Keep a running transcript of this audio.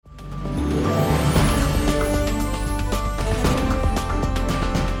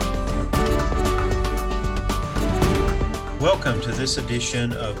welcome to this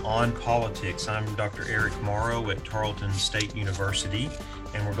edition of On Politics. I'm Dr. Eric Morrow at Tarleton State University,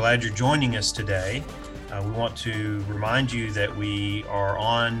 and we're glad you're joining us today. We want to remind you that we are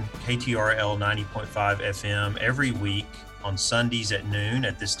on KTRL 90.5 FM every week on Sundays at noon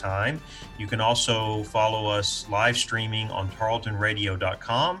at this time. You can also follow us live streaming on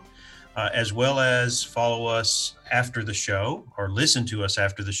tarletonradio.com, as well as follow us after the show or listen to us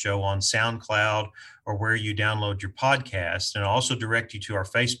after the show on SoundCloud or where you download your podcast. And I also direct you to our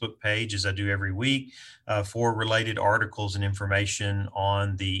Facebook page, as I do every week, for related articles and information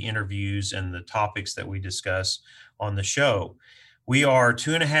on the interviews and the topics that we discuss on the show. We are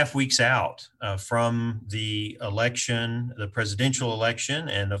 2.5 weeks out from the election, the presidential election,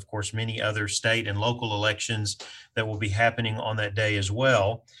 and of course, many other state and local elections that will be happening on that day as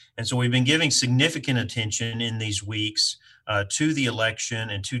well. And so we've been giving significant attention in these weeks to the election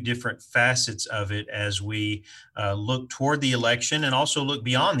and to different facets of it as we look toward the election and also look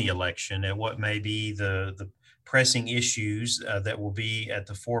beyond the election at what may be the pressing issues that will be at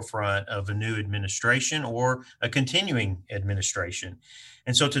the forefront of a new administration or a continuing administration.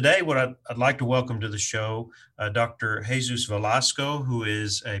 And so today, what I'd like to welcome to the show, Dr. Jesus Velasco, who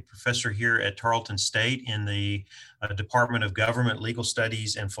is a professor here at Tarleton State in the Department of Government, Legal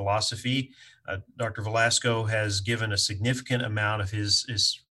Studies, and Philosophy. Dr. Velasco has given a significant amount of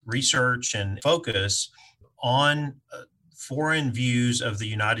his research and focus on foreign views of the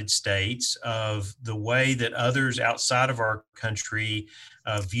United States, of the way that others outside of our country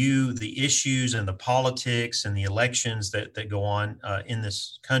view the issues and the politics and the elections that go on in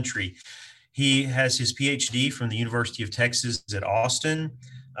this country. He has his PhD from the University of Texas at Austin.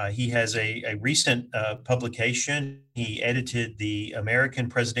 He has a recent publication. He edited the American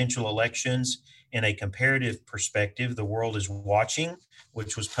Presidential Elections in a Comparative Perspective, The World is Watching,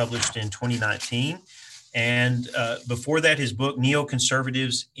 which was published in 2019. And before that, his book,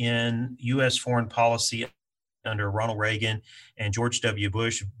 Neoconservatives in U.S. Foreign Policy under Ronald Reagan and George W.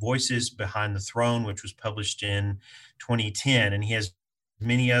 Bush, Voices Behind the Throne, which was published in 2010. And he has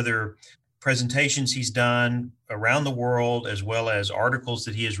many other presentations he's done around the world, as well as articles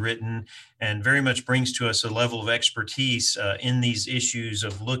that he has written, and very much brings to us a level of expertise in these issues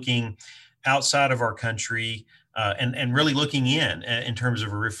of looking outside of our country, and really looking in terms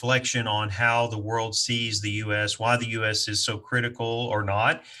of a reflection on how the world sees the U.S., why the U.S. is so critical or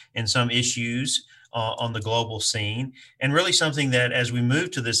not in some issues on the global scene, and really something that as we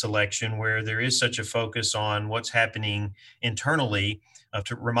move to this election where there is such a focus on what's happening internally,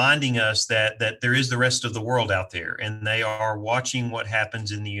 to reminding us that there is the rest of the world out there, and they are watching what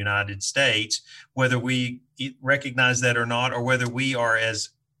happens in the United States, whether we recognize that or not, or whether we are as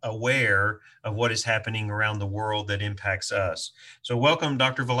aware of what is happening around the world that impacts us. So welcome,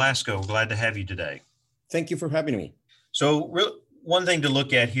 Dr. Velasco. Glad to have you today. Thank you for having me. So one thing to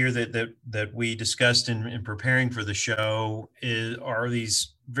look at here that we discussed in preparing for the show are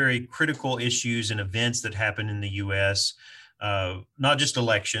these very critical issues and events that happen in the U.S., not just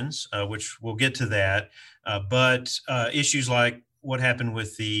elections, which we'll get to that, but issues like what happened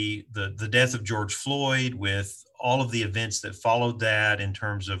with the death of George Floyd, with all of the events that followed that in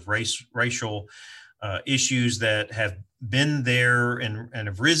terms of racial issues that have been there and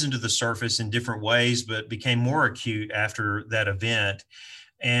have risen to the surface in different ways, but became more acute after that event.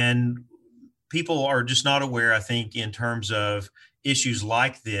 And people are just not aware, I think, in terms of issues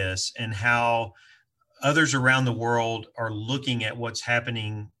like this and how others around the world are looking at what's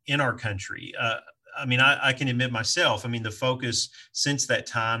happening in our country. I can admit myself, the focus since that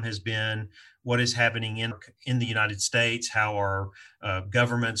time has been what is happening in the United States, how are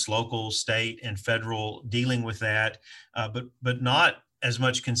governments, local, state, and federal dealing with that, but not as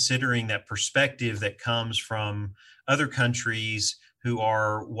much considering that perspective that comes from other countries who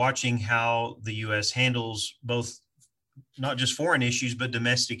are watching how the U.S. handles both not just foreign issues, but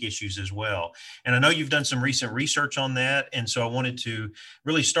domestic issues as well. And I know you've done some recent research on that. And so I wanted to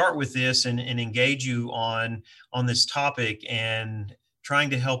really start with this and engage you on this topic and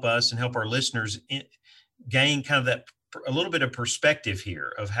trying to help us and help our listeners gain kind of that a little bit of perspective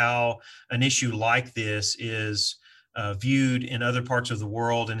here of how an issue like this is viewed in other parts of the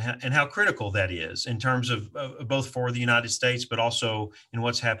world and how critical that is in terms of both for the United States, but also in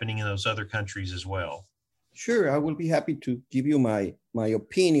what's happening in those other countries as well. Sure, I will be happy to give you my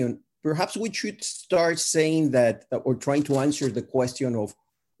opinion. Perhaps we should start saying that, or trying to answer the question of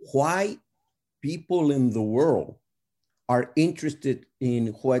why people in the world are interested in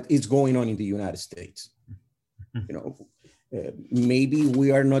what is going on in the United States. Maybe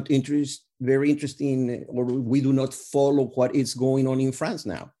we are not very interested in, or we do not follow what is going on in France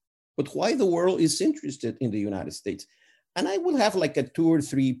now. But why the world is interested in the United States? and I will have like a 2 or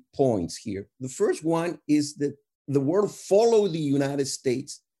 3 points here. The first one is that the world follow the United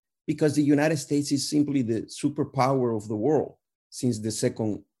States because the United States is simply the superpower of the world since the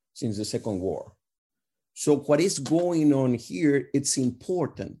second war. So what is going on here, it's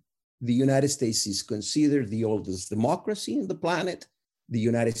important. The United States is considered the oldest democracy in the planet. The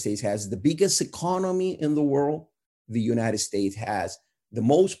United States has the biggest economy in the world. The United States has the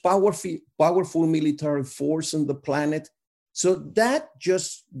most powerful military force on the planet. So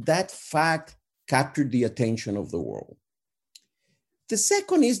that fact captured the attention of the world. The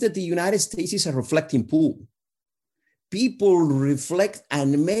second is that the United States is a reflecting pool. People reflect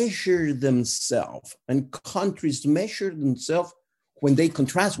and measure themselves, and countries measure themselves when they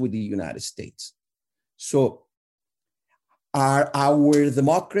contrast with the United States. So are our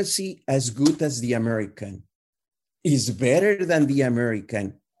democracy as good as the American? Is better than the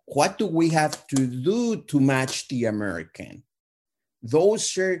American? What do we have to do to match the American?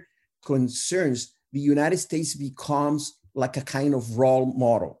 Those are concerns. The United States becomes like a kind of role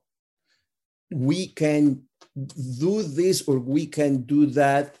model. We can do this or we can do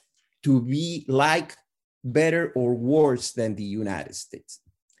that to be like, better or worse than the United States.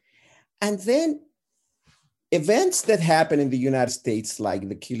 And then events that happen in the United States, like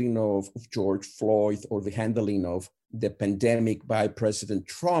the killing of George Floyd or the handling of the pandemic by President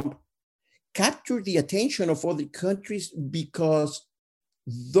Trump, capture the attention of other countries because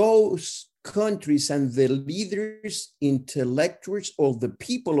those countries and the leaders, intellectuals, or the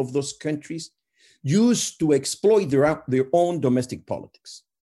people of those countries used to exploit their own domestic politics.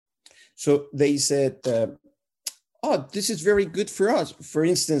 So they said, oh, this is very good for us. For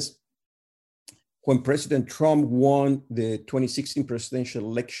instance, when President Trump won the 2016 presidential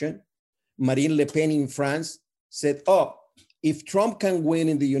election, Marine Le Pen in France said, oh, if Trump can win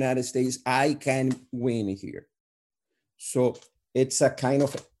in the United States, I can win here. So it's a kind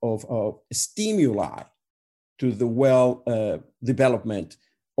of stimuli to the development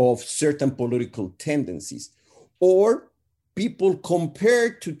of certain political tendencies. Or people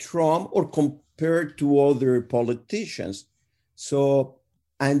compared to Trump or compared to other politicians. So,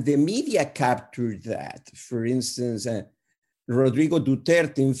 and the media captured that. For instance, Rodrigo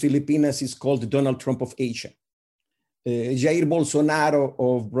Duterte in Filipinas is called the Donald Trump of Asia. Jair Bolsonaro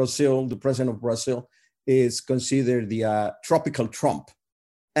of Brazil, the president of Brazil, is considered the tropical Trump.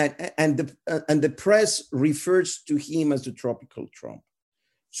 And the press refers to him as the tropical Trump.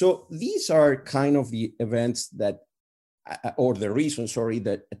 So these are kind of the events that, or the reasons,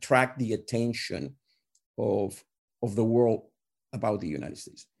 that attract the attention of the world about the United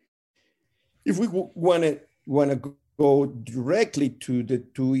States. If we want to go directly to the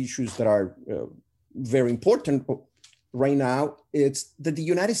two issues that are very important right now, it's that the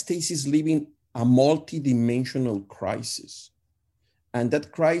United States is living a multidimensional crisis. And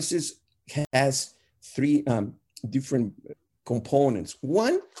that crisis has three different components.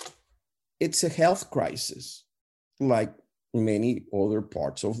 One, it's a health crisis, like many other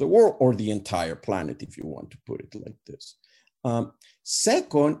parts of the world, or the entire planet, if you want to put it like this.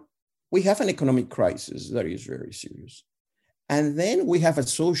 Second, we have an economic crisis that is very serious. And then we have a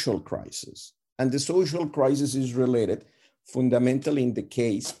social crisis. And the social crisis is related fundamentally in the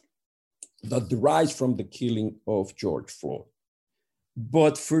case that derives from the killing of George Floyd.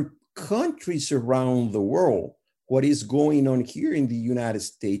 But for countries around the world, what is going on here in the United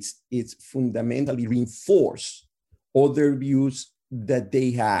States is fundamentally reinforce other views that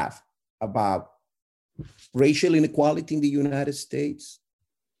they have about racial inequality in the United States,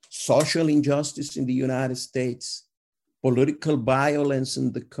 social injustice in the United States, political violence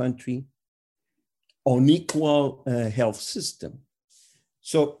in the country, unequal health system.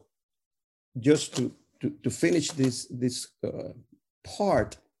 So just to finish this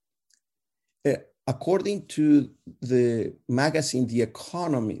part, according to the magazine The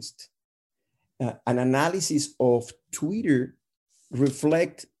Economist, an analysis of Twitter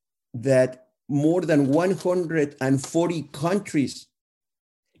reflect that more than 140 countries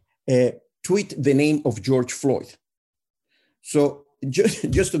tweet the name of George Floyd. So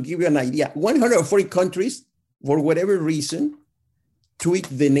just to give you an idea, 140 countries, for whatever reason, tweet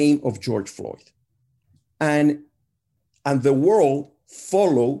the name of George Floyd. And the world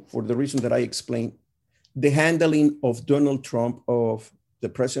follow, for the reason that I explained, the handling of Donald Trump, of the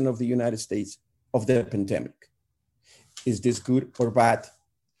president of the United States, of the pandemic. Is this good or bad?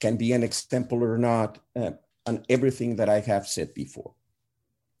 Can be an example or not, and everything that I have said before.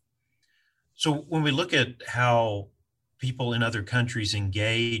 So when we look at how people in other countries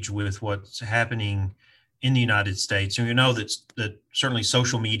engage with what's happening in the United States, and we know that certainly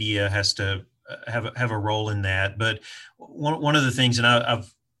social media has to have a role in that. But one of the things, and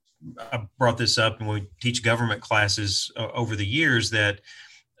I've brought this up when we teach government classes over the years, that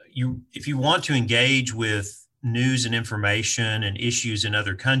if you want to engage with news and information and issues in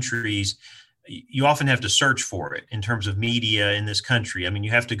other countries, you often have to search for it in terms of media in this country. I mean, you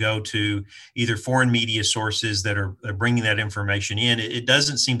have to go to either foreign media sources that are bringing that information in. It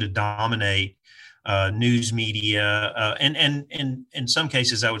doesn't seem to dominate news media, and in some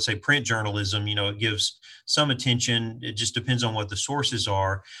cases, I would say print journalism. It gives some attention. It just depends on what the sources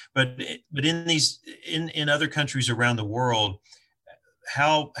are. But in other countries around the world,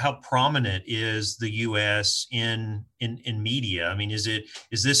 how prominent is the U.S. in media? I mean, is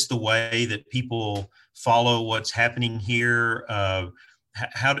this the way that people follow what's happening here?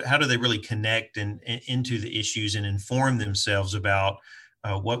 How do they really connect into the issues and inform themselves about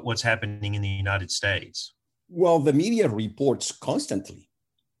what's happening in the United States? Well, the media reports constantly.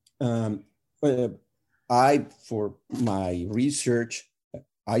 For my research,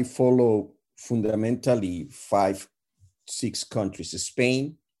 I follow fundamentally 5-6 countries: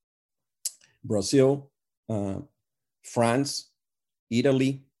 Spain, Brazil, France,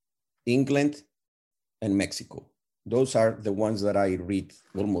 Italy, England, and Mexico. Those are the ones that I read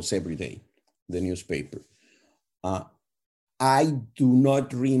almost every day, the newspaper. I do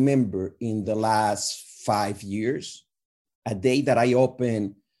not remember in the last 5 years a day that I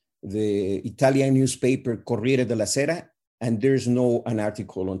open the Italian newspaper Corriere della Sera and there's an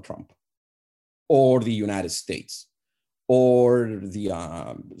article on Trump or the United States or the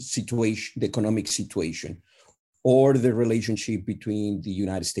situation, the economic situation, or the relationship between the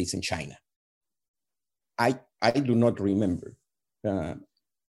United States and China. I do not remember.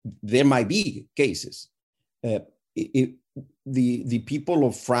 There might be cases. The people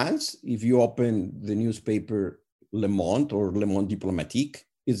of France, if you open the newspaper Le Monde or Le Monde Diplomatique,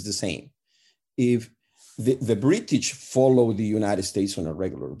 it's the same. If the British follow the United States on a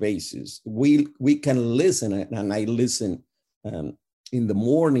regular basis, we can listen, and I listen in the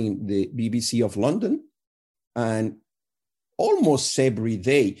morning, the BBC of London, and almost every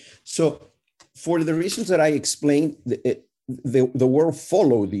day. So for the reasons that I explained, the world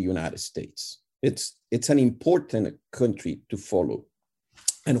follow the United States. It's an important country to follow.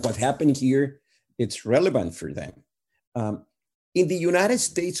 And what happened here, it's relevant for them. In the United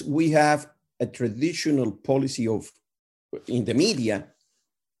States, we have a traditional policy in the media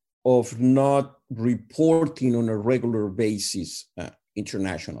of not reporting on a regular basis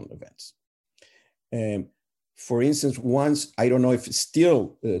international events. For instance, once, I don't know if it's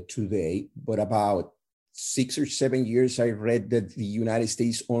still today, but about 6 or 7 years, I read that the United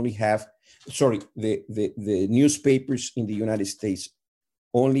States only have, the newspapers in the United States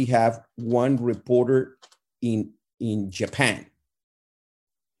only have one reporter in Japan.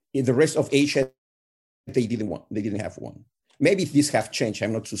 In the rest of Asia, they didn't have one. Maybe this have changed.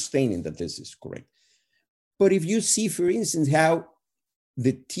 I'm not sustaining that this is correct. But if you see, for instance, how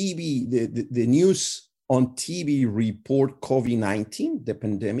the TV, the news on TV report COVID-19, the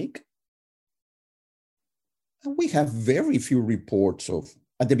pandemic, we have very few reports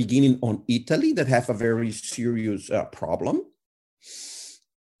at the beginning on Italy that have a very serious problem.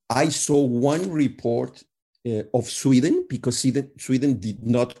 I saw one report of Sweden, because Sweden did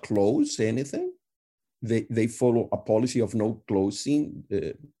not close anything. They follow a policy of no closing.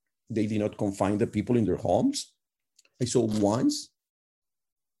 They did not confine the people in their homes. I saw once,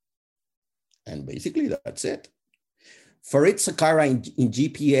 and basically that's it. Fareed Zakaria in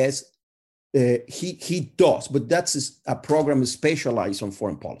GPS, he does, but that's a program specialized on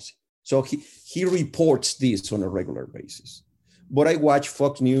foreign policy. So he reports this on a regular basis. But I watch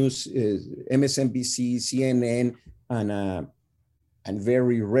Fox News, MSNBC, CNN, and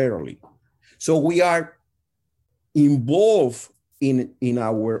very rarely. So we are involved in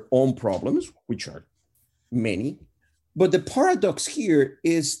our own problems, which are many. But the paradox here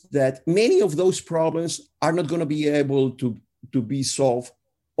is that many of those problems are not going to be able to be solved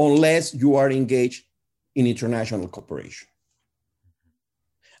unless you are engaged in international cooperation.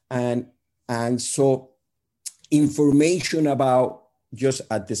 And so information about, just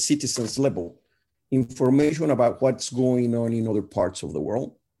at the citizens level, information about what's going on in other parts of the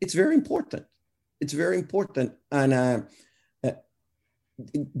world, it's very important. It's very important. And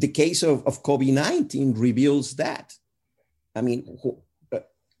the case of COVID-19 reveals that. I mean,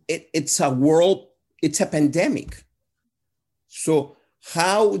 it's a pandemic. So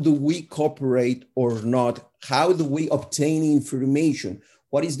how do we cooperate or not? How do we obtain information?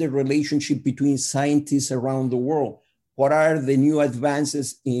 What is the relationship between scientists around the world? What are the new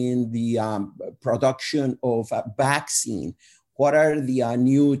advances in the production of a vaccine? What are the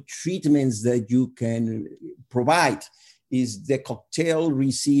new treatments that you can provide? Is the cocktail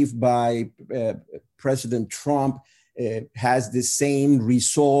received by President Trump has the same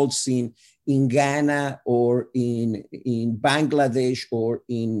results in Ghana or in Bangladesh or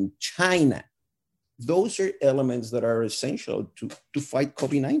in China? Those are elements that are essential to fight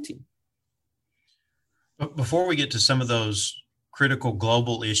COVID-19. But before we get to some of those critical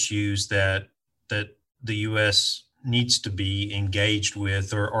global issues that the U.S. needs to be engaged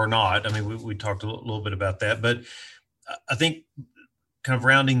with or not, I mean, we talked a little bit about that, but I think kind of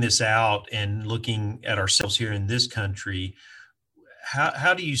rounding this out and looking at ourselves here in this country,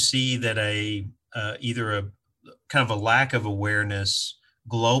 how do you see that either a kind of a lack of awareness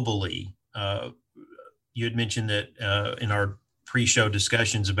globally? You had mentioned that in our pre-show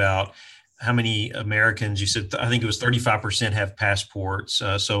discussions about how many Americans, you said, I think it was 35% have passports.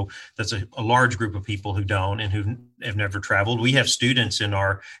 So that's a large group of people who don't and who have never traveled. We have students in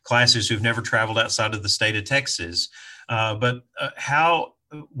our classes who've never traveled outside of the state of Texas. But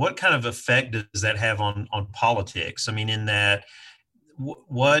what kind of effect does that have on politics? I mean, in that,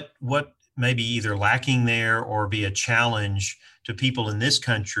 what may be either lacking there or be a challenge to people in this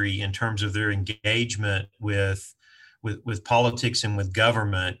country in terms of their engagement with politics and with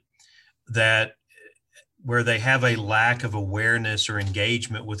government, that where they have a lack of awareness or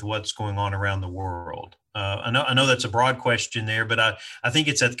engagement with what's going on around the world? I know that's a broad question there, but I think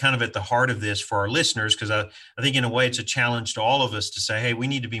it's at the heart of this for our listeners, because I think in a way it's a challenge to all of us to say, hey, we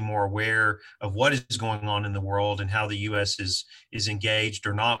need to be more aware of what is going on in the world and how the U.S. is engaged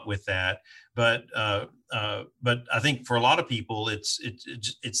or not with that. But I think for a lot of people, it's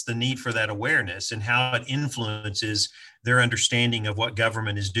the need for that awareness and how it influences their understanding of what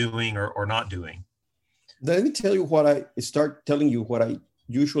government is doing or not doing. Let me tell you what I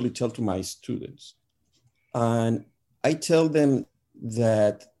usually tell to my students. And I tell them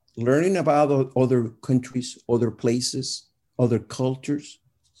that learning about other countries, other places, other cultures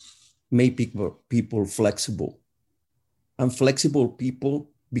make people flexible. And flexible people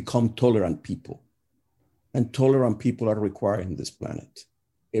become tolerant people. And tolerant people are required on this planet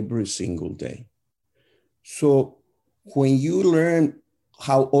every single day. So when you learn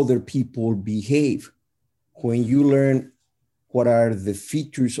how other people behave, when you learn what are the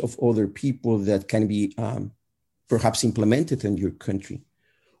features of other people that can be perhaps implemented in your country,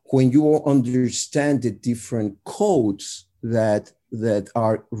 when you understand the different codes that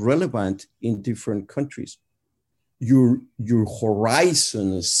are relevant in different countries, your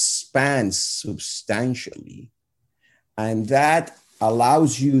horizon spans substantially. And that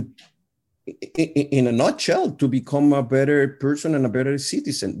allows you, in a nutshell, to become a better person and a better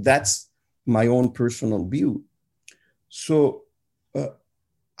citizen. That's my own personal view. So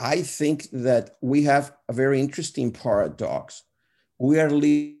I think that we have a very interesting paradox. We are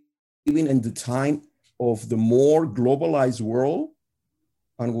living in the time of the more globalized world,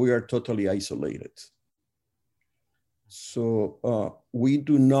 and we are totally isolated. So we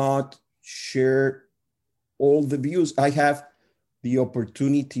do not share all the views. I have the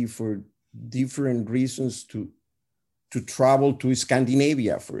opportunity for different reasons to travel to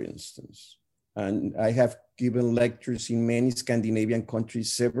Scandinavia, for instance. And I have given lectures in many Scandinavian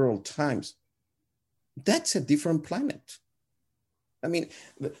countries several times. That's a different planet. I mean,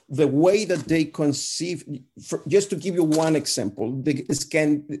 the way that they conceive, just to give you one example,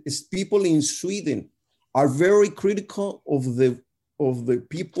 people in Sweden are very critical of the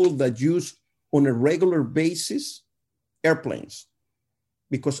people that use on a regular basis airplanes,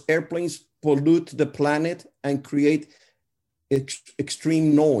 because airplanes pollute the planet and create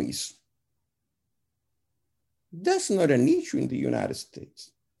extreme noise. That's not an issue in the United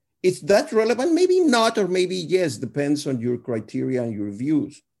States. Is that relevant? Maybe not, or maybe yes, depends on your criteria and your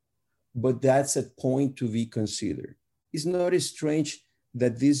views. But that's a point to be considered. It's not strange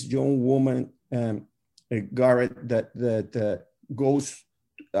that this young woman, Garrett, that goes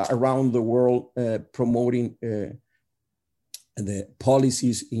around the world promoting the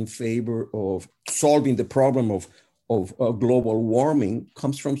policies in favor of solving the problem of global warming,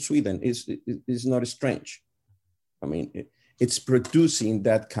 comes from Sweden. It's not strange. I mean, it's producing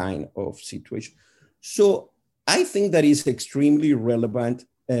that kind of situation. So I think that is extremely relevant.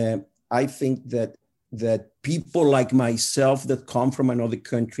 I think that people like myself that come from another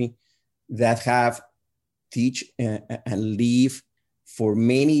country, that have teach and live for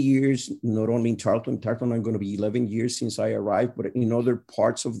many years, not only in Tarleton. Tarleton, I'm going to be 11 years since I arrived, but in other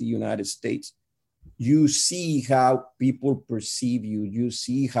parts of the United States, you see how people perceive you. You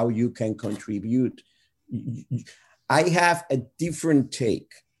see how you can contribute. I have a different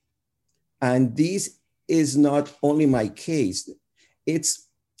take. And this is not only my case.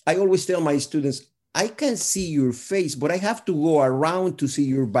 I always tell my students, I can see your face, but I have to go around to see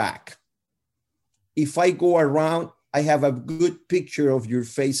your back. If I go around, I have a good picture of your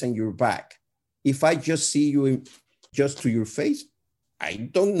face and your back. If I just see you just to your face, I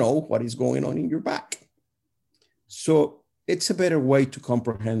don't know what is going on in your back. So it's a better way to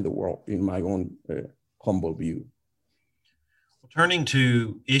comprehend the world, in my own humble view. Turning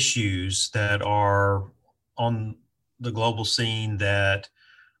to issues that are on the global scene that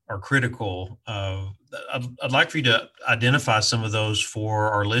are critical, I'd like for you to identify some of those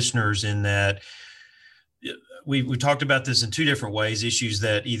for our listeners, in that we talked about this in two different ways: issues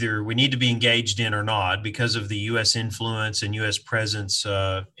that either we need to be engaged in or not because of the U.S. influence and U.S. presence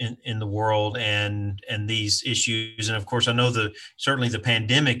in the world, and these issues. And of course, I know certainly the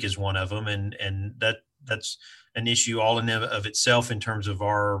pandemic is one of them, and that's an issue all in of itself in terms of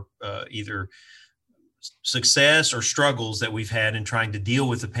our either success or struggles that we've had in trying to deal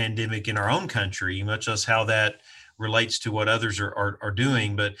with the pandemic in our own country, much as how that relates to what others are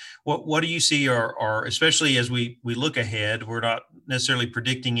doing. But what do you see are especially as we look ahead, we're not necessarily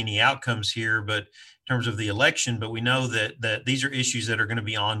predicting any outcomes here, but in terms of the election, but we know that these are issues that are going to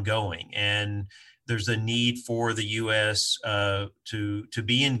be ongoing, and there's a need for the U.S. To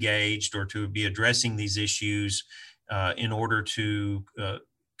be engaged or to be addressing these issues in order to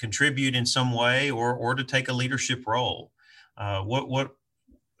contribute in some way or to take a leadership role.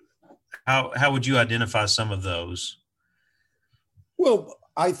 How would you identify some of those? Well,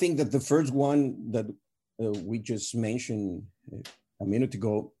 I think that the first one that we just mentioned a minute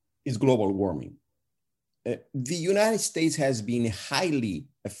ago is global warming. The United States has been highly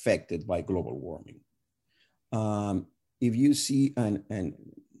affected by global warming. If you see, and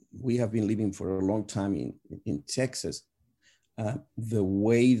we have been living for a long time in Texas, the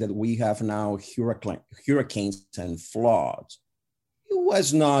way that we have now hurricanes and floods, it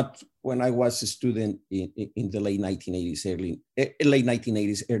was not when I was a student in the late 1980s, early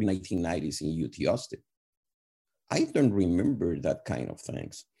 1990s in UT Austin. I don't remember that kind of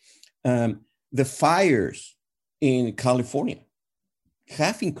things. The fires in California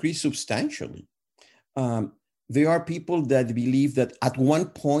have increased substantially. There are people that believe that at one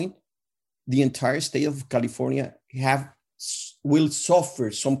point, the entire state of California will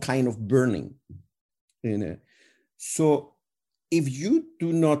suffer some kind of burning. So if you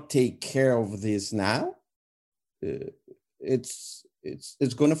do not take care of this now, it's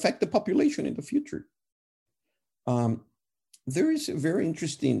going to affect the population in the future. There is a very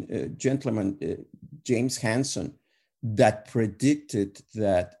interesting gentleman, James Hansen, that predicted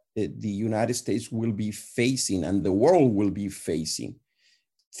that the United States will be facing and the world will be facing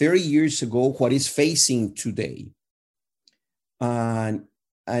 30 years ago what is facing today. And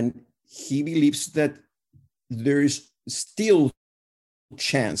he believes that there is still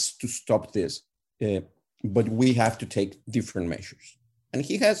chance to stop this, but we have to take different measures. And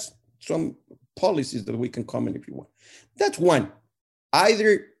he has some policies that we can comment if you want. That's one.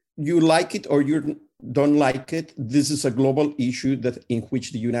 Either you like it or you don't like it. This is a global issue that in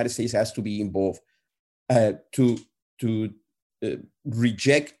which the United States has to be involved to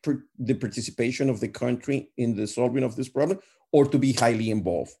reject the participation of the country in the solving of this problem, or to be highly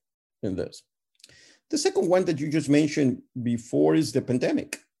involved in this. The second one that you just mentioned before is the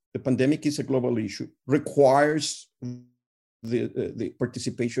pandemic. The pandemic is a global issue, requires the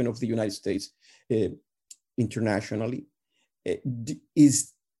participation of the United States internationally.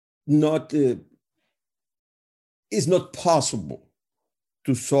 Is not possible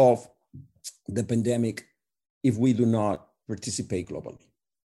to solve the pandemic if we do not participate globally.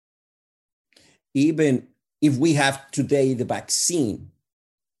 Even if we have today the vaccine,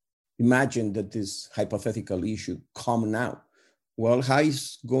 imagine that this hypothetical issue come now. Well, how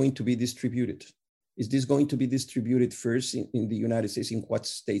is going to be distributed? Is this going to be distributed first in the United States, in what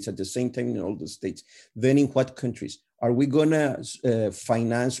states, at the same time in all the states, then in what countries? Are we gonna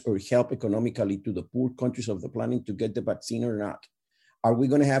finance or help economically to the poor countries of the planet to get the vaccine or not? Are we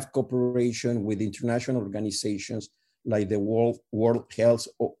gonna have cooperation with international organizations like the World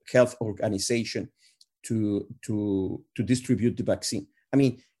Health Organization to distribute the vaccine? I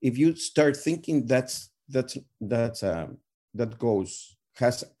mean, if you start thinking that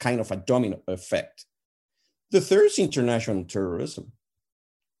has kind of a domino effect. The third is international terrorism.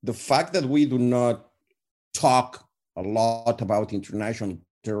 The fact that we do not talk a lot about international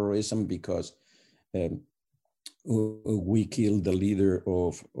terrorism because we killed the leader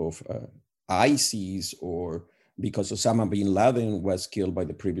of ISIS, or because Osama bin Laden was killed by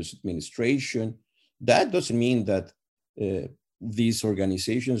the previous administration, that doesn't mean that these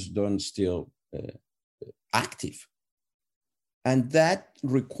organizations don't still active. And that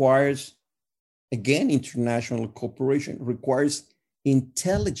requires, again, international cooperation, requires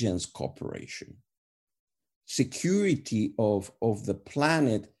intelligence cooperation. Security of the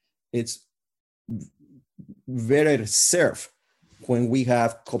planet, it's very safe when we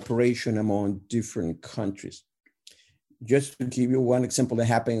have cooperation among different countries. Just to give you one example that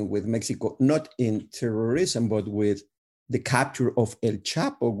happened with Mexico, not in terrorism, but with the capture of El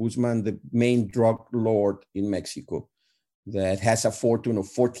Chapo Guzman, the main drug lord in Mexico, that has a fortune of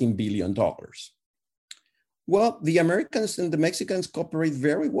 $14 billion. Well, the Americans and the Mexicans cooperate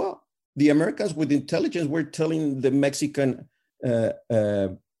very well. The Americans with intelligence were telling the Mexican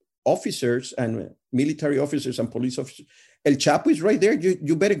officers and military officers and police officers, El Chapo is right there.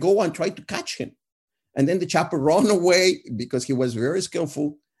 You better go and try to catch him. And then the Chapo ran away because he was very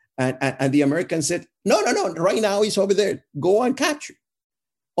skillful. And the Americans said, no, right now he's over there. Go and catch him.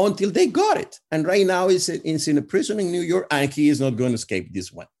 Until they got it. And right now he's in a prison in New York, and he is not going to escape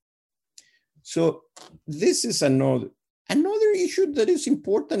this one. So this is another issue that is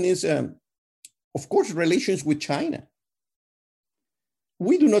important is, of course, relations with China.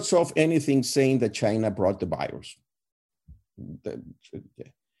 We do not solve anything saying that China brought the virus.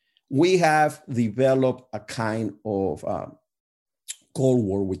 We have developed a kind of Cold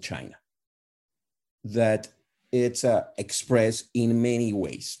War with China that it's expressed in many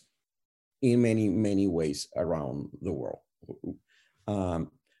ways, many ways around the world.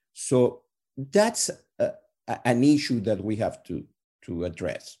 So that's an issue that we have to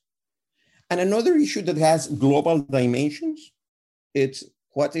address. And another issue that has global dimensions, it's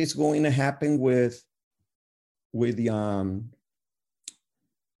what is going to happen with the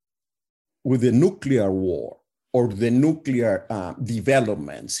nuclear war or the nuclear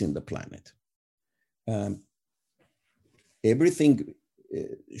developments in the planet. Everything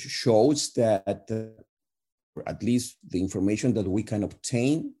shows that, at least the information that we can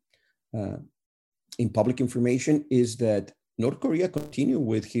obtain in public information, is that North Korea continue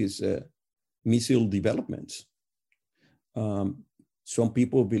with his missile developments. Some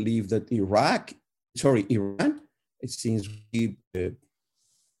people believe that Iran, it seems we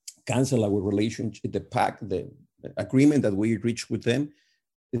cancel our relationship, the agreement that we reached with them,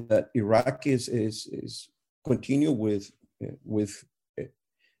 that Iraq is continue with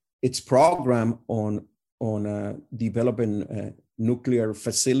its program on developing nuclear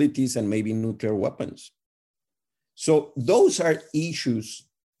facilities and maybe nuclear weapons. So those are issues,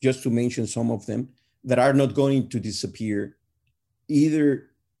 just to mention some of them, that are not going to disappear.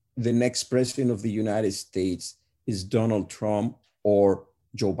 Either the next president of the United States is Donald Trump or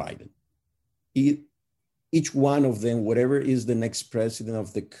Joe Biden. Each one of them, whatever is the next president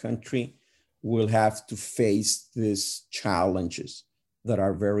of the country, will have to face these challenges that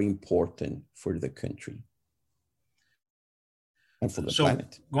are very important for the country and for the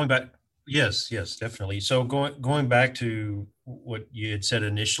planet. Going back, yes, definitely. So going back to what you had said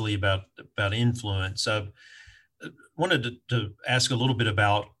initially about influence, I wanted to ask a little bit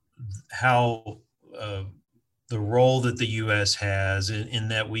about how the role that the U.S. has in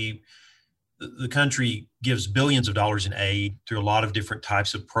that the country gives billions of dollars in aid through a lot of different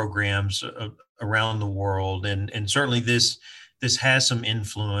types of programs around the world, and certainly this has some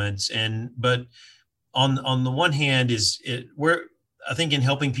influence. But on the one hand, we're, I think, in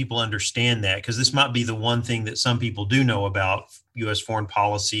helping people understand that, because this might be the one thing that some people do know about U.S. foreign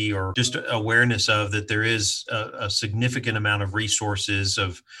policy, or just awareness of that there is a significant amount of resources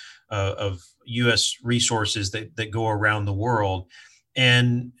of U.S. resources that go around the world.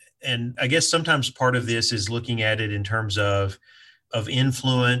 And I guess sometimes part of this is looking at it in terms of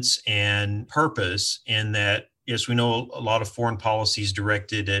influence and purpose, and that, yes, we know a lot of foreign policy is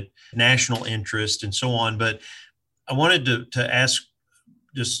directed at national interest and so on. But I wanted to ask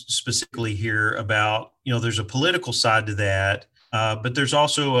just specifically here about, there's a political side to that, but there's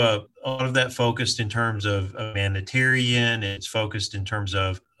also a lot of that focused in terms of humanitarian. It's focused in terms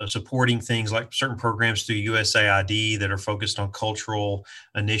of supporting things like certain programs through USAID that are focused on cultural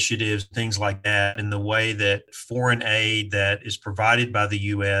initiatives, things like that, and the way that foreign aid that is provided by the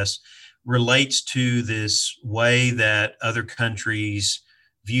U.S. relates to this way that other countries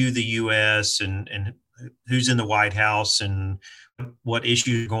view the U.S. and who's in the White House and what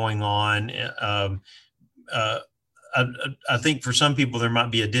issues are going on. I think for some people there might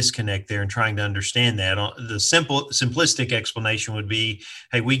be a disconnect there in trying to understand that. The simplistic explanation would be,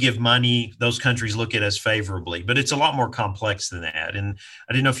 hey, we give money, those countries look at us favorably, but it's a lot more complex than that. And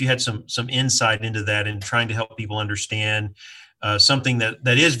I didn't know if you had some insight into that in trying to help people understand something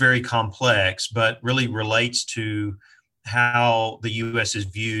that is very complex, but really relates to how the U.S. is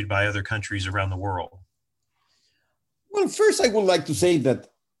viewed by other countries around the world. Well, first, I would like to say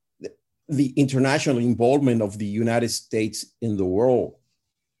that the international involvement of the United States in the world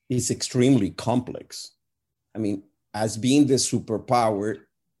is extremely complex. I mean, as being the superpower,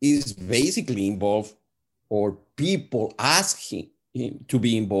 is basically involved, or people ask him to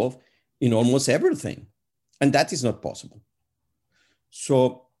be involved in almost everything, and that is not possible.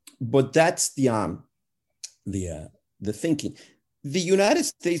 So, but that's the thinking. The United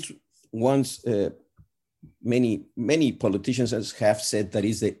States once many politicians have said that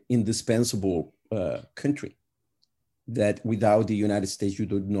is the indispensable country, that without the United States you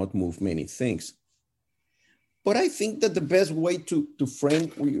do not move many things. But I think that the best way to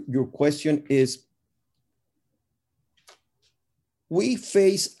frame your question is, we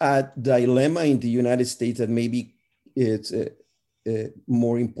face a dilemma in the United States that maybe it's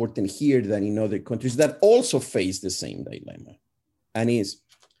more important here than in other countries that also face the same dilemma, and is,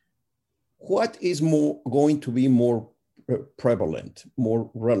 what is going to be more prevalent,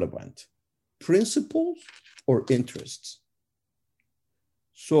 more relevant, principles or interests?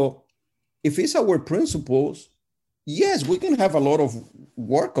 So if it's our principles, yes, we can have a lot of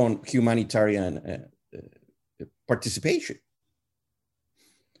work on humanitarian participation.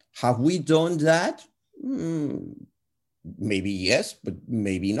 Have we done that? Maybe yes, but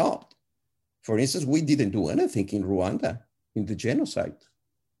maybe not. For instance, we didn't do anything in Rwanda in the genocide.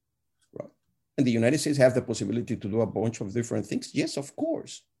 Right? And the United States have the possibility to do a bunch of different things. Yes, of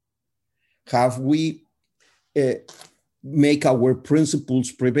course. Have we make our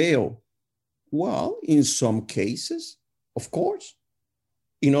principles prevail? Well, in some cases, of course.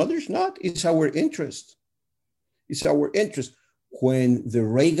 In others, not. It's our interest. It's our interest. When the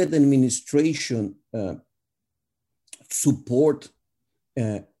Reagan administration support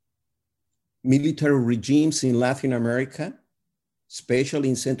military regimes in Latin America, especially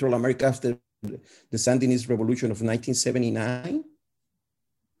in Central America after the Sandinist Revolution of 1979,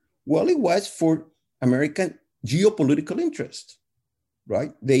 well, it was for American geopolitical interest,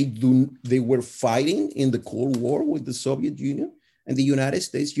 right? They were fighting in the Cold War with the Soviet Union, and the United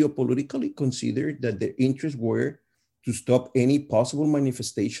States geopolitically considered that their interests were to stop any possible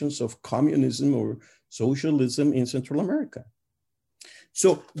manifestations of communism or socialism in Central America.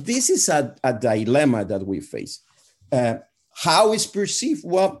 So this is a dilemma that we face. How is perceived?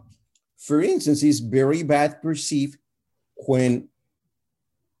 Well, for instance, it's very bad perceived when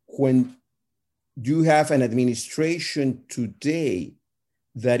you have an administration today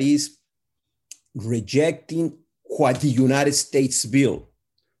that is rejecting what the United States built,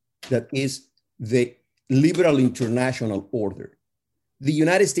 that is the liberal international order. The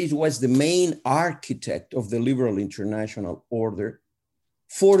United States was the main architect of the liberal international order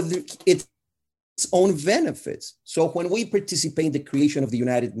for its own benefits. So when we participate in the creation of the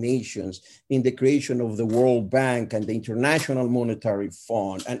United Nations, in the creation of the World Bank and the International Monetary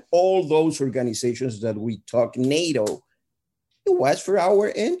Fund, and all those organizations that we talk, NATO, it was for our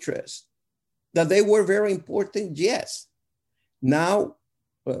interest. That they were very important, yes. Now,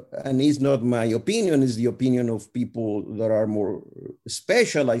 and it's not my opinion, it's the opinion of people that are more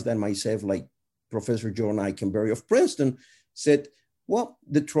specialized than myself, like Professor John Eikenberry of Princeton, said, well,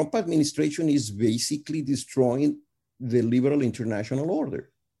 the Trump administration is basically destroying the liberal international order.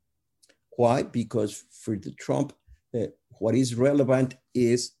 Why? Because for the Trump, what is relevant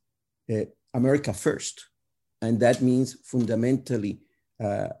is America first. And that means fundamentally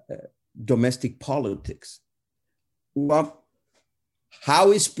domestic politics. Well,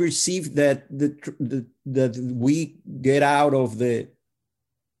 how is perceived that that we get out of the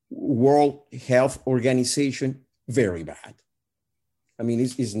World Health Organization? Very bad. I mean,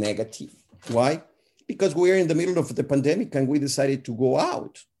 it's negative. Why? Because we're in the middle of the pandemic and we decided to go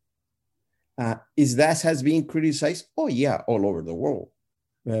out. Is that has been criticized? Oh yeah, all over the world.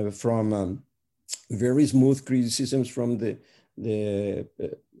 From very smooth criticisms from the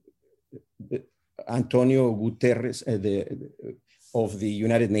Antonio Guterres of the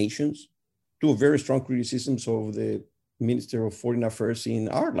United Nations, to very strong criticisms of the Minister of Foreign Affairs in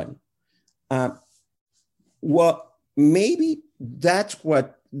Ireland. Well, maybe that's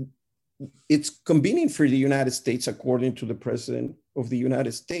what it's convenient for the United States, according to the President of the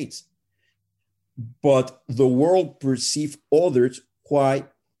United States. But the world perceives others. Why?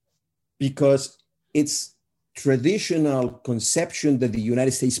 Because it's traditional conception that the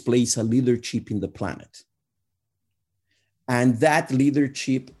United States plays a leadership in the planet. And that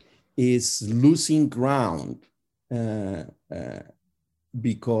leadership is losing ground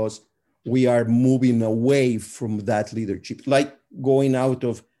because we are moving away from that leadership, like going out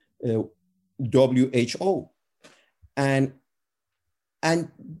of WHO. And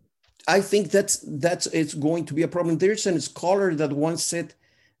I think that's it's going to be a problem. There's a scholar that once said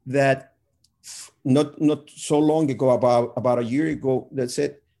that not so long ago, about a year ago, that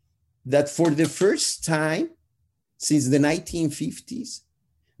said that for the first time since the 1950s,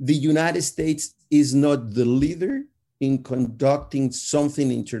 the United States is not the leader in conducting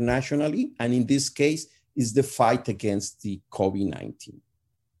something internationally, and in this case is the fight against the COVID-19.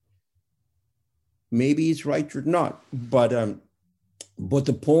 Maybe it's right or not, but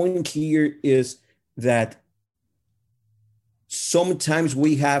the point here is that sometimes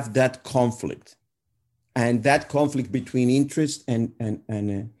we have that conflict, and that conflict between interest and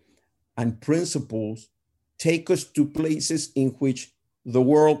principles take us to places in which the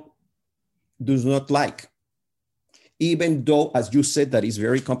world does not like. Even though, as you said, that is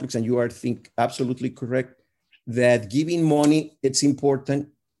very complex, and you are, I think, absolutely correct, that giving money, it's important,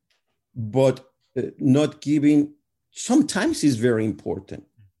 but not giving sometimes is very important.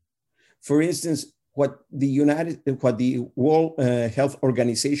 For instance, what the World Health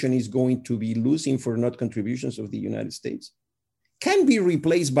Organization is going to be losing for not contributions of the United States can be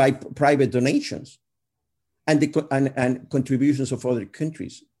replaced by private donations and contributions of other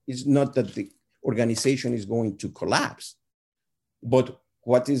countries. It's not that the organization is going to collapse, but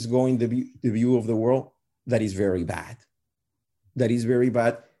what is going to be the view of the world? That is very bad. That is very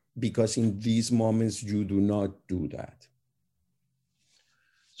bad, because in these moments you do not do that.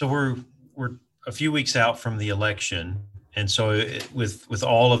 So we're a few weeks out from the election, and so with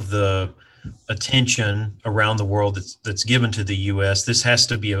all of the attention around the world that's given to the U.S., this has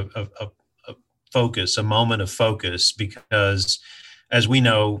to be a focus, a moment of focus, because as we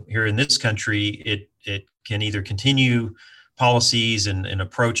know here in this country, it can either continue policies and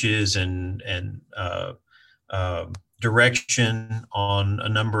approaches and direction on a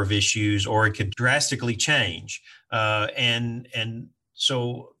number of issues, or it could drastically change. And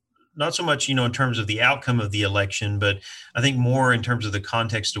so not so much, in terms of the outcome of the election, but I think more in terms of the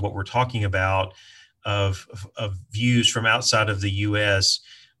context of what we're talking about of views from outside of the U.S.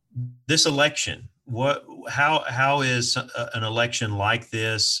 This election, how is an election like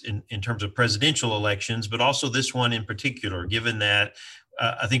this in terms of presidential elections, but also this one in particular, given that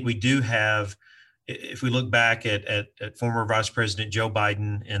I think we do have, if we look back at former Vice President Joe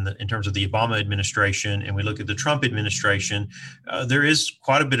Biden in terms of the Obama administration, and we look at the Trump administration, there is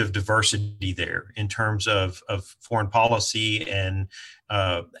quite a bit of diversity there in terms of foreign policy and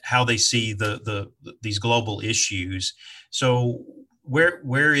how they see these global issues. So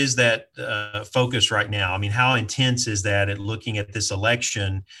where is that focus right now? I mean, how intense is that at looking at this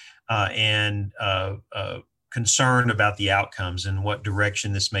election and concern about the outcomes and what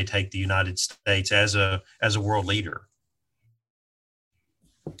direction this may take the United States as a world leader?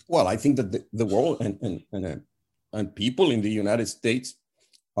 Well, I think that the world and people in the United States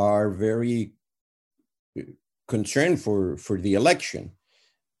are very concerned for the election,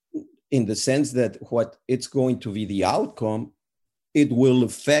 in the sense that what it's going to be the outcome, it will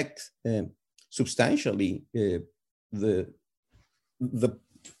affect substantially the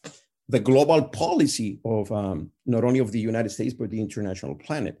global policy of not only of the United States, but the international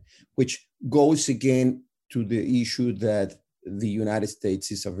planet, which goes again to the issue that the United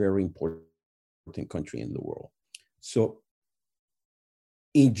States is a very important country in the world. So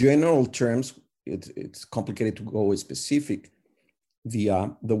in general terms, it's complicated to go specific.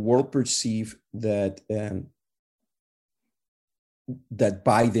 The world perceives that that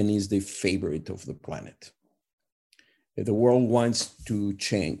Biden is the favorite of the planet. The world wants to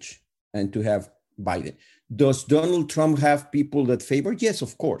change and to have Biden. Does Donald Trump have people that favor? Yes,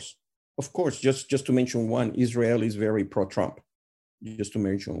 of course. Of course, just to mention one, Israel is very pro-Trump, just to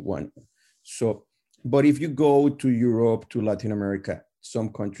mention one. So, but if you go to Europe, to Latin America,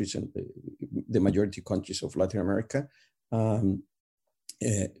 some countries, and the majority countries of Latin America,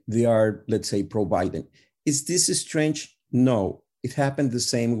 they are, let's say, pro-Biden. Is this strange? No. It happened the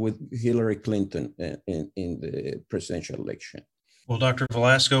same with Hillary Clinton in the presidential election. Well, Dr.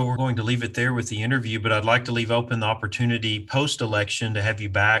 Velasco, we're going to leave it there with the interview, but I'd like to leave open the opportunity post-election to have you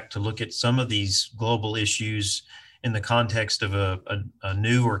back to look at some of these global issues in the context of a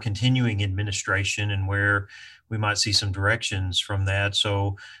new or continuing administration and where we might see some directions from that.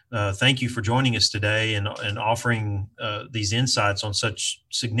 So thank you for joining us today and offering these insights on such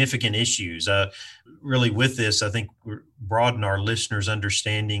significant issues. Really with this, I think we broaden our listeners'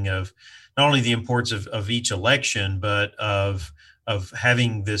 understanding of not only the importance of each election, but of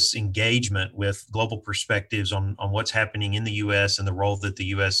having this engagement with global perspectives on what's happening in the U.S. and the role that the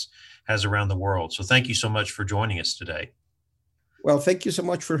U.S. has around the world. So thank you so much for joining us today. Well, thank you so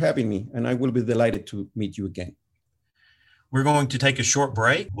much for having me, and I will be delighted to meet you again. We're going to take a short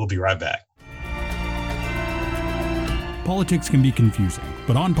break. We'll be right back. Politics can be confusing,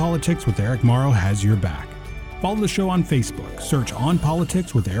 but On Politics with Eric Morrow has your back. Follow the show on Facebook. Search On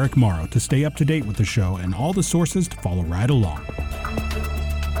Politics with Eric Morrow to stay up to date with the show and all the sources to follow right along.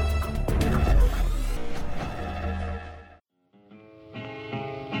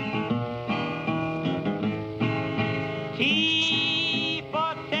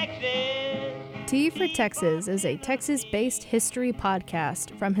 T for Texas is a Texas-based history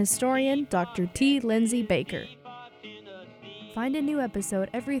podcast from historian Dr. T. Lindsay Baker. Find a new episode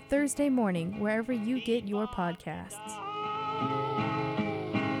every Thursday morning wherever you get your podcasts.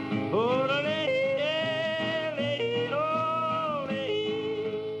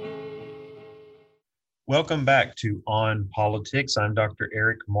 Welcome back to On Politics. I'm Dr.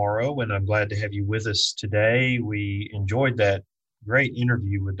 Eric Morrow, and I'm glad to have you with us today. We enjoyed that great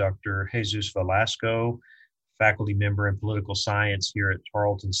interview with Dr. Jesus Velasco, faculty member in political science here at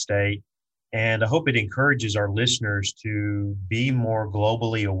Tarleton State. And I hope it encourages our listeners to be more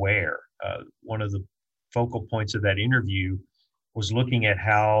globally aware. One of the focal points of that interview was looking at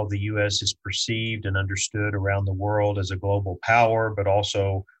how the U.S. is perceived and understood around the world as a global power, but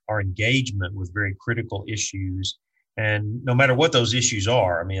also our engagement with very critical issues. And no matter what those issues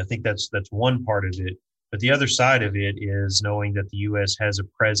are, I mean, I think that's one part of it. But the other side of it is knowing that the U.S. has a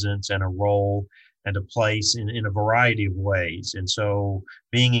presence and a role and a place in a variety of ways. And so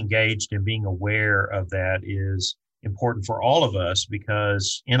being engaged and being aware of that is important for all of us,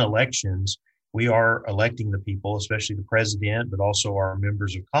 because in elections, we are electing the people, especially the president, but also our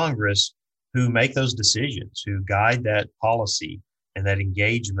members of Congress, who make those decisions, who guide that policy and that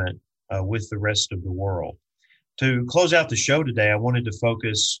engagement with the rest of the world. To close out the show today, I wanted to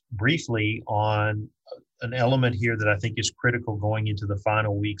focus briefly on an element here that I think is critical going into the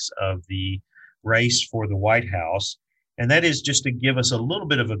final weeks of the race for the White House. And that is just to give us a little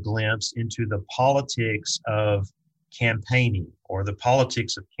bit of a glimpse into the politics of campaigning, or the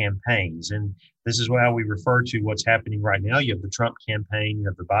politics of campaigns. And this is how we refer to what's happening right now. You have the Trump campaign, you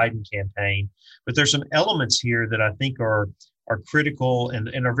have the Biden campaign, but there's some elements here that I think are critical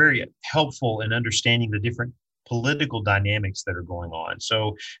and are very helpful in understanding the different political dynamics that are going on.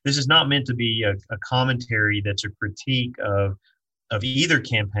 So this is not meant to be a commentary that's a critique of either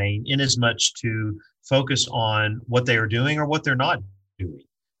campaign, in as much to focus on what they are doing or what they're not doing.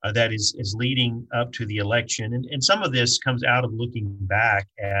 That is leading up to the election. And some of this comes out of looking back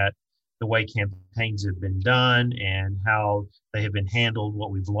at the way campaigns have been done and how they have been handled,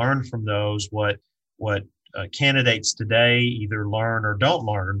 what we've learned from those, what candidates today either learn or don't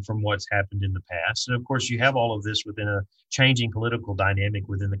learn from what's happened in the past. And of course, you have all of this within a changing political dynamic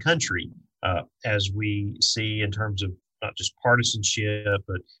within the country, as we see in terms of not just partisanship,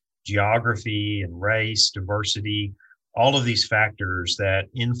 but geography and race, diversity, all of these factors that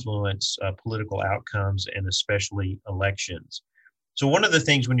influence political outcomes and especially elections. So one of the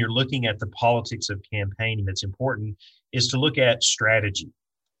things when you're looking at the politics of campaigning that's important is to look at strategy.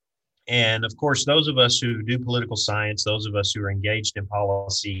 And of course, those of us who do political science, those of us who are engaged in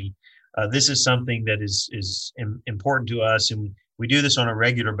policy, this is something that is important to us. And we do this on a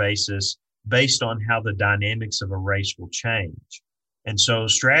regular basis based on how the dynamics of a race will change. And so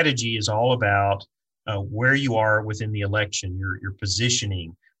strategy is all about where you are within the election, your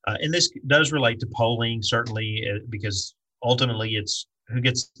positioning. And this does relate to polling, certainly, because ultimately it's who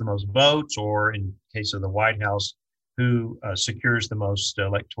gets the most votes, or in case of the White House, who secures the most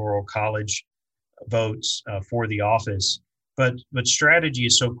electoral college votes for the office. But strategy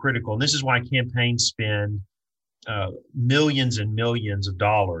is so critical. And this is why campaigns spend millions and millions of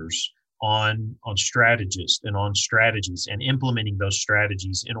dollars on strategists and on strategies and implementing those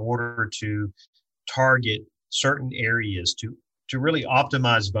strategies in order to target certain areas to really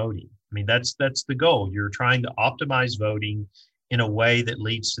optimize voting. I mean, that's the goal. You're trying to optimize voting in a way that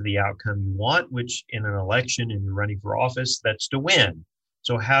leads to the outcome you want, which in an election and you're running for office, that's to win.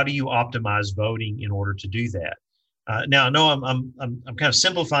 So how do you optimize voting in order to do that? Now, I know I'm kind of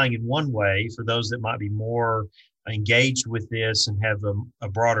simplifying in one way for those that might be more engaged with this and have a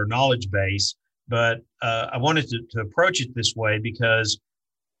broader knowledge base, but I wanted to approach it this way because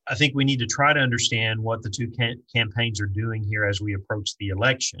I think we need to try to understand what the two campaigns are doing here as we approach the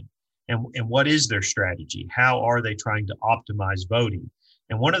election. And what is their strategy? How are they trying to optimize voting?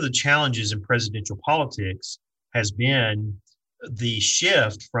 And one of the challenges in presidential politics has been the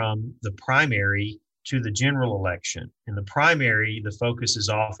shift from the primary to the general election. In the primary, the focus is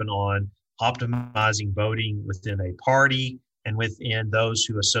often on optimizing voting within a party and within those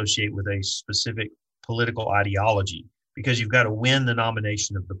who associate with a specific political ideology, because you've got to win the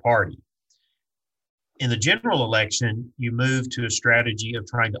nomination of the party. in the general election, you move to a strategy of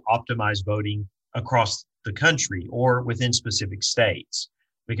trying to optimize voting across the country or within specific states,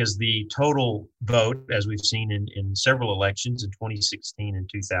 because the total vote, as we've seen in several elections in 2016 and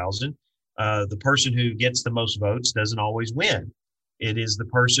 2000, the person who gets the most votes doesn't always win. It is the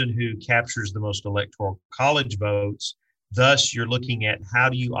person who captures the most electoral college votes. Thus, you're looking at how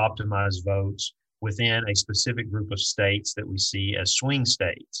do you optimize votes within a specific group of states that we see as swing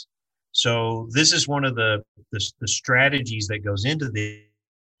states. So this is one of the strategies that goes into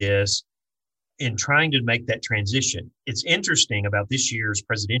this in trying to make that transition. It's interesting about this year's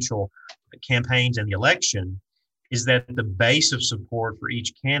presidential campaigns and the election is that the base of support for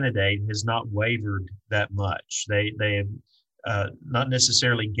each candidate has not wavered that much. They have not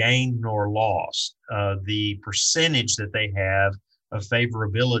necessarily gained nor lost the percentage that they have of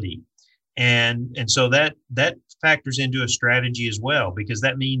favorability. And so that factors into a strategy as well, because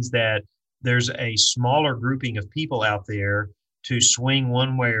that means that there's a smaller grouping of people out there to swing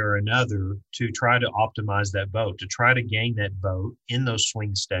one way or another to try to optimize that vote, to try to gain that vote in those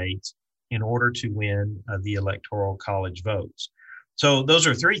swing states in order to win the electoral college votes. So those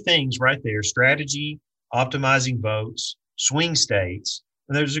are three things right there: strategy, optimizing votes, swing states.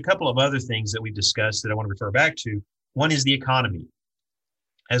 And there's a couple of other things that we discussed that I want to refer back to. One is the economy.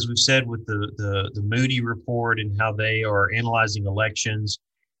 As we've said with the Moody report and how they are analyzing elections,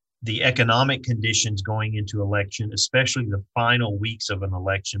 the economic conditions going into election, especially the final weeks of an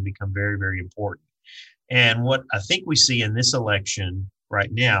election, become very, very important. And what I think we see in this election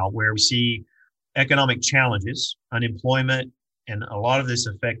right now, where we see economic challenges, unemployment, and a lot of this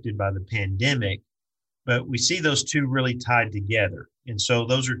affected by the pandemic, but we see those two really tied together. And so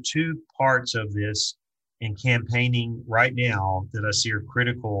those are two parts of this in campaigning right now that I see are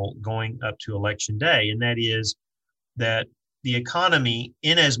critical going up to election day. And that is that the economy,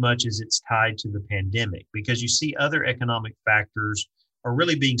 in as much as it's tied to the pandemic, because you see other economic factors are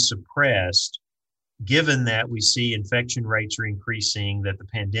really being suppressed, given that we see infection rates are increasing, that the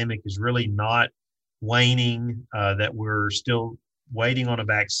pandemic is really not waning, that we're still waiting on a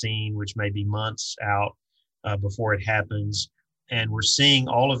vaccine, which may be months out before it happens. And we're seeing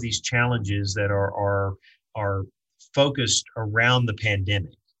all of these challenges that are focused around the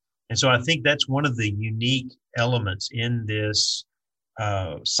pandemic. And so I think that's one of the unique elements in this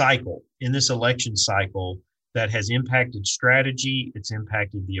cycle, in this election cycle, that has impacted strategy, it's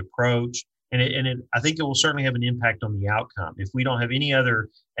impacted the approach, and I think it will certainly have an impact on the outcome. If we don't have any other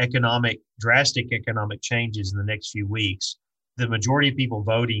drastic economic changes in the next few weeks, the majority of people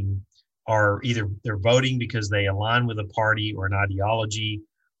voting are either they're voting because they align with a party or an ideology,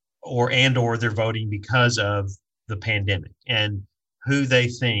 or they're voting because of the pandemic and who they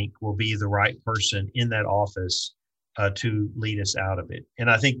think will be the right person in that office to lead us out of it. And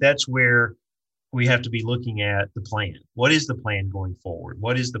I think that's where we have to be looking at the plan. What is the plan going forward?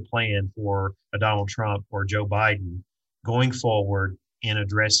 What is the plan for a Donald Trump or Joe Biden going forward in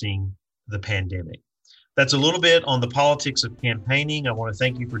addressing the pandemic? That's a little bit on the politics of campaigning. I want to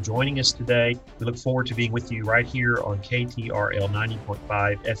thank you for joining us today. We look forward to being with you right here on KTRL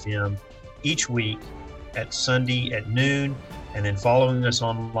 90.5 FM each week at Sunday at noon, and then following us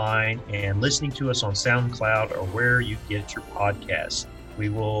online and listening to us on SoundCloud or where you get your podcasts. We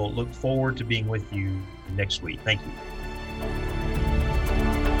will look forward to being with you next week. Thank you.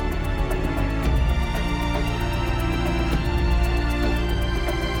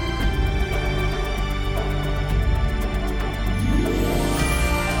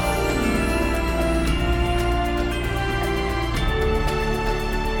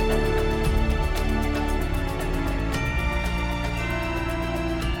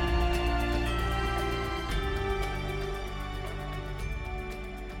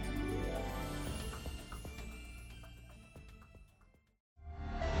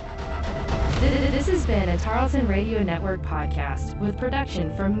 This has been a Tarleton Radio Network podcast with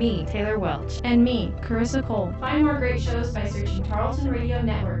production from me, Taylor Welch. And me, Carissa Cole. Find more great shows by searching Tarleton Radio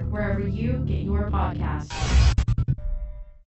Network wherever you get your podcasts.